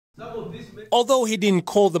Although he didn't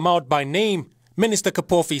call them out by name, Minister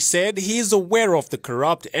Kapofi said he is aware of the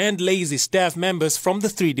corrupt and lazy staff members from the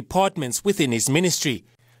 3 departments within his ministry.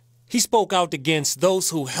 He spoke out against those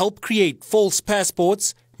who help create false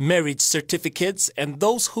passports, marriage certificates, and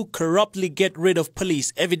those who corruptly get rid of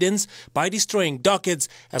police evidence by destroying dockets,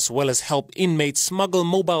 as well as help inmates smuggle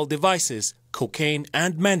mobile devices, cocaine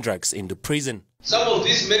and mandrakes into prison. Some of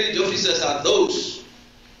these marriage officers are those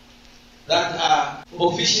that are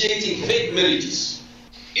officiating fake marriages.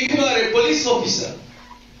 If you are a police officer,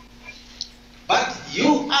 but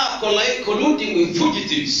you are colluding with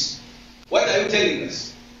fugitives, what are you telling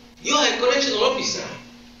us? You are a correctional officer,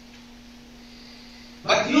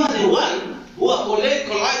 but you are the one who are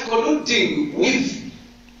colluding with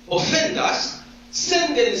offenders,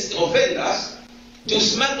 sentenced offenders, to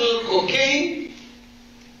smuggle cocaine,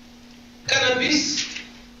 cannabis,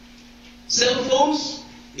 cell phones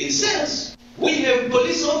in cells. We have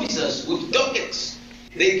police officers with dockets.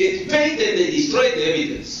 They get paid and they destroy the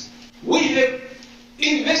evidence. We have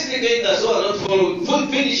investigators who are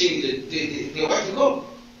not finishing the what you call.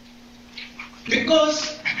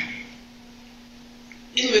 Because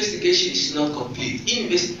investigation is not complete.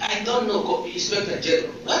 I don't know, Inspector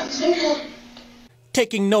General. What is going on?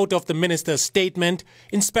 Taking note of the minister's statement,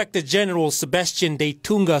 Inspector General Sebastian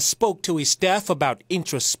Ndeitunga spoke to his staff about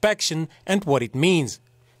introspection and what it means.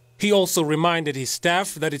 He also reminded his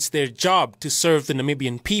staff that it's their job to serve the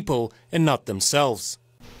Namibian people and not themselves.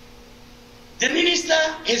 The minister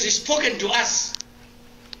has spoken to us.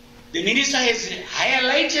 The minister has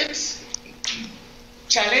highlighted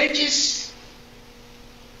challenges,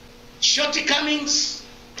 shortcomings,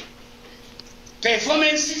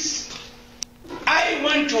 performances. I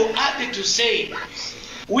want to add to say,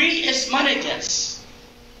 we as managers,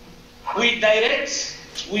 we direct,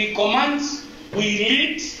 we command, we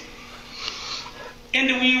lead,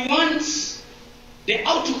 and we want the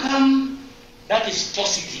outcome that is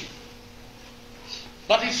positive.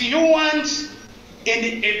 But if you want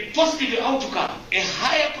a positive outcome, a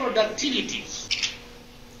higher productivity,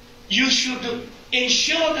 you should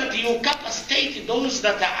ensure that you capacitate those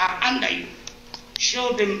that are under you.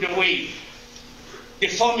 Show them the way, the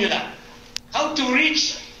formula, how to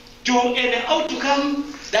reach to an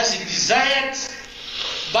outcome that's desired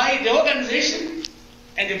by the organization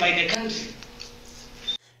and by the country.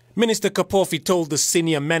 Minister Kapofi told the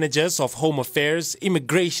senior managers of Home Affairs,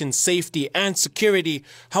 Immigration, Safety and Security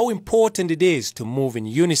how important it is to move in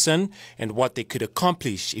unison and what they could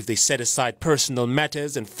accomplish if they set aside personal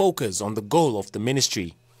matters and focus on the goal of the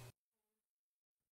ministry.